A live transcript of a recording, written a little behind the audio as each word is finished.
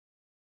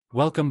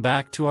Welcome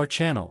back to our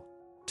channel.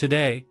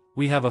 Today,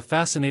 we have a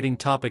fascinating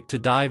topic to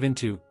dive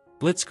into: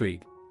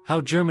 Blitzkrieg, how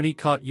Germany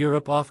caught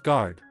Europe off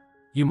guard.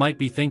 You might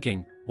be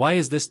thinking, why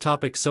is this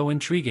topic so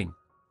intriguing?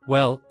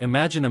 Well,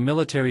 imagine a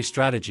military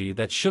strategy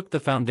that shook the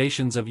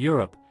foundations of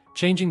Europe,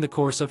 changing the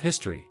course of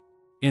history.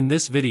 In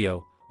this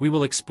video, we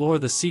will explore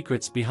the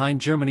secrets behind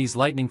Germany's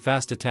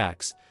lightning-fast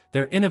attacks,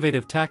 their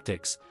innovative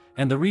tactics,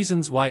 and the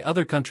reasons why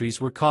other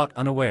countries were caught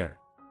unaware.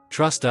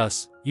 Trust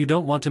us, you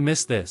don't want to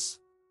miss this.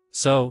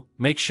 So,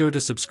 make sure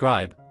to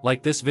subscribe,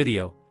 like this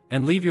video,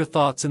 and leave your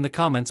thoughts in the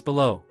comments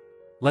below.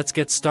 Let's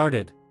get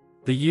started.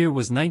 The year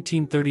was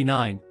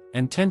 1939,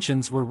 and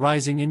tensions were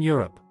rising in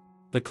Europe.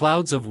 The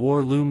clouds of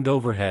war loomed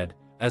overhead,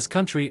 as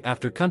country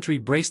after country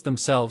braced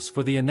themselves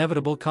for the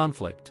inevitable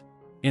conflict.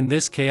 In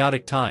this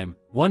chaotic time,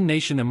 one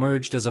nation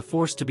emerged as a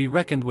force to be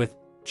reckoned with: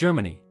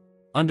 Germany.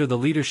 Under the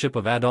leadership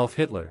of Adolf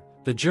Hitler,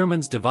 the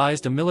Germans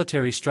devised a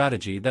military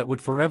strategy that would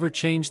forever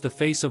change the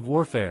face of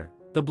warfare: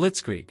 the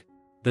Blitzkrieg.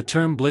 The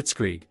term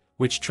Blitzkrieg,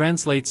 which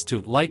translates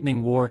to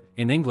lightning war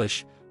in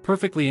English,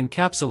 perfectly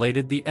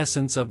encapsulated the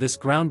essence of this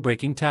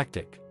groundbreaking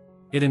tactic.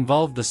 It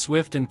involved the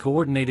swift and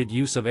coordinated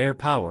use of air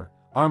power,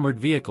 armored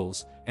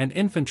vehicles, and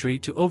infantry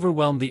to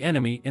overwhelm the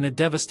enemy in a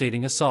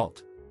devastating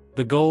assault.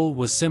 The goal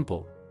was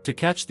simple: to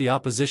catch the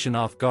opposition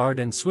off guard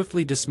and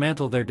swiftly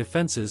dismantle their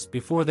defenses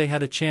before they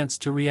had a chance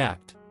to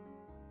react.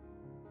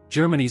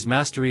 Germany's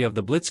mastery of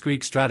the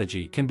Blitzkrieg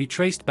strategy can be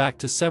traced back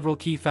to several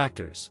key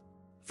factors.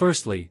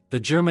 Firstly, the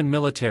German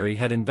military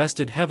had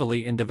invested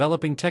heavily in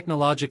developing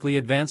technologically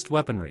advanced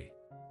weaponry.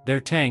 Their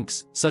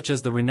tanks, such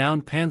as the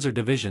renowned Panzer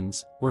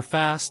divisions, were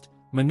fast,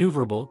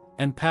 maneuverable,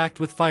 and packed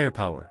with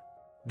firepower.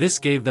 This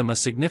gave them a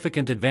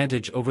significant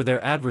advantage over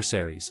their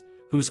adversaries,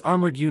 whose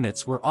armored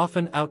units were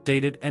often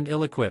outdated and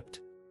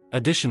ill-equipped.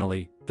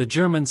 Additionally, the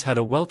Germans had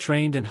a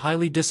well-trained and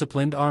highly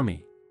disciplined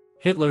army.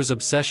 Hitler's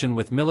obsession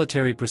with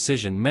military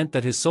precision meant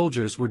that his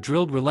soldiers were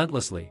drilled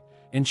relentlessly,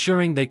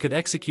 ensuring they could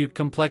execute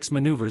complex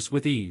maneuvers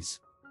with ease.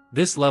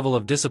 This level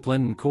of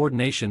discipline and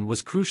coordination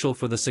was crucial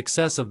for the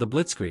success of the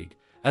Blitzkrieg,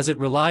 as it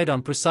relied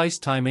on precise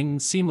timing and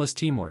seamless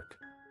teamwork.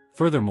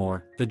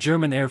 Furthermore, the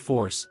German Air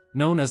Force,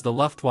 known as the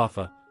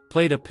Luftwaffe,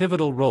 played a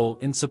pivotal role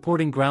in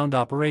supporting ground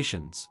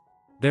operations.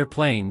 Their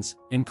planes,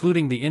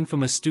 including the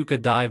infamous Stuka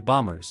dive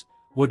bombers,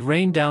 would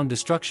rain down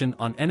destruction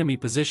on enemy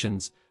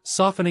positions,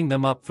 softening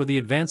them up for the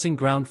advancing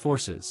ground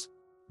forces.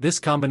 This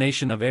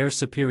combination of air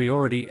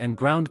superiority and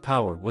ground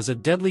power was a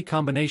deadly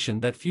combination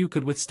that few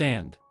could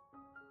withstand.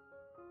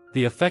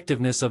 The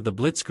effectiveness of the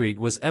Blitzkrieg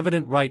was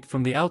evident right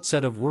from the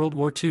outset of World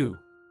War II.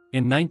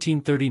 In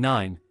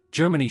 1939,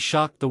 Germany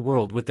shocked the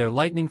world with their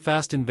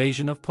lightning-fast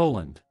invasion of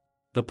Poland.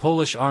 The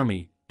Polish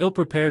army,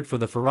 ill-prepared for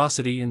the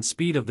ferocity and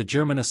speed of the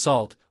German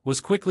assault,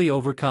 was quickly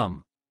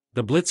overcome.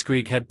 The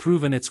Blitzkrieg had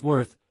proven its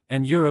worth,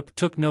 and Europe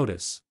took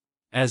notice.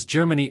 As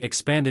Germany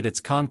expanded its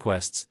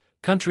conquests,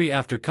 country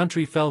after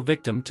country fell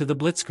victim to the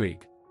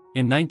Blitzkrieg.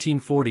 In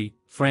 1940,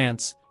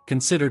 France,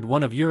 considered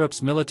one of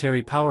Europe's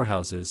military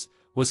powerhouses,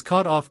 was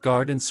caught off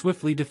guard and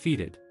swiftly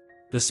defeated.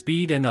 The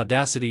speed and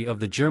audacity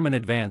of the German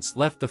advance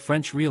left the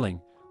French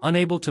reeling,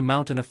 unable to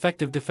mount an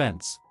effective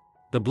defense.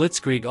 The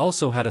Blitzkrieg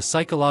also had a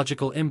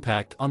psychological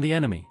impact on the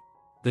enemy.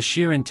 The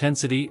sheer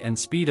intensity and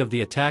speed of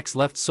the attacks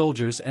left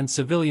soldiers and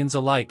civilians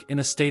alike in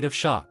a state of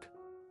shock.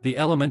 The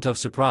element of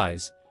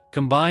surprise,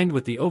 combined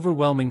with the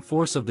overwhelming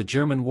force of the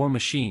German war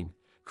machine,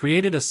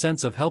 created a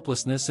sense of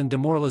helplessness and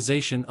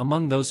demoralization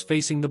among those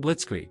facing the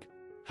Blitzkrieg.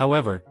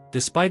 However,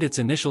 despite its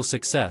initial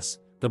success,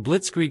 the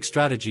Blitzkrieg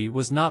strategy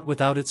was not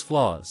without its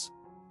flaws.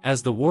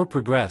 As the war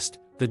progressed,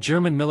 the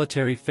German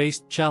military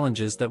faced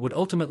challenges that would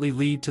ultimately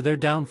lead to their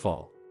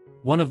downfall.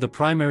 One of the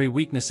primary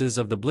weaknesses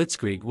of the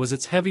Blitzkrieg was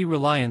its heavy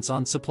reliance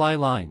on supply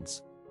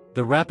lines.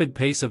 The rapid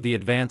pace of the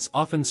advance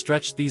often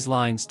stretched these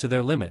lines to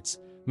their limits,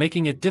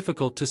 making it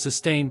difficult to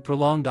sustain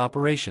prolonged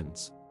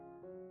operations.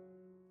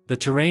 The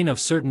terrain of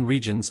certain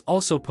regions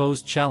also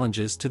posed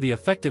challenges to the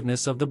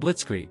effectiveness of the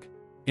Blitzkrieg.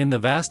 In the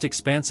vast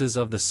expanses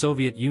of the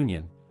Soviet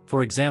Union,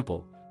 for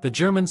example, the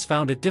Germans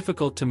found it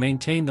difficult to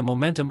maintain the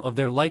momentum of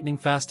their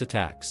lightning-fast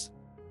attacks.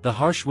 The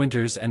harsh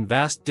winters and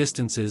vast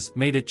distances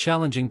made it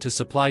challenging to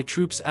supply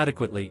troops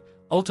adequately,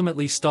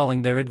 ultimately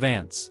stalling their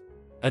advance.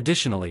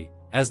 Additionally,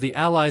 as the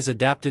Allies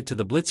adapted to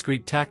the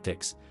Blitzkrieg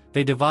tactics,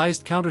 they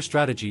devised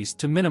counter-strategies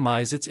to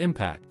minimize its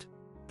impact.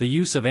 The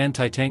use of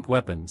anti-tank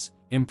weapons,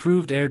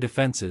 improved air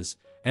defenses,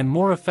 and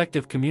more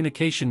effective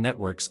communication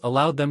networks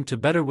allowed them to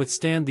better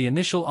withstand the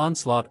initial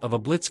onslaught of a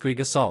Blitzkrieg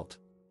assault.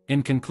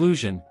 In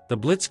conclusion, the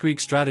Blitzkrieg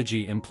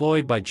strategy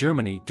employed by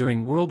Germany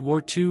during World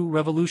War II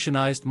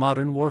revolutionized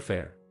modern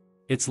warfare.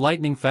 Its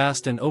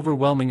lightning-fast and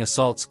overwhelming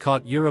assaults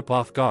caught Europe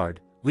off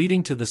guard,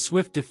 leading to the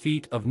swift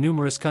defeat of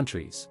numerous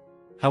countries.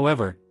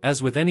 However,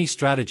 as with any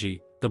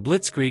strategy, the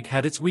Blitzkrieg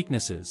had its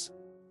weaknesses.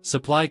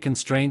 Supply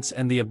constraints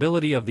and the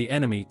ability of the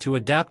enemy to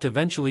adapt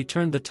eventually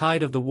turned the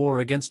tide of the war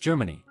against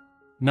Germany.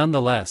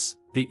 Nonetheless,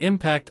 the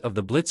impact of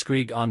the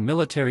Blitzkrieg on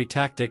military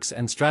tactics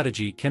and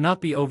strategy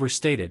cannot be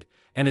overstated,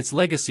 and its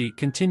legacy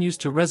continues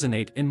to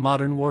resonate in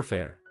modern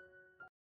warfare.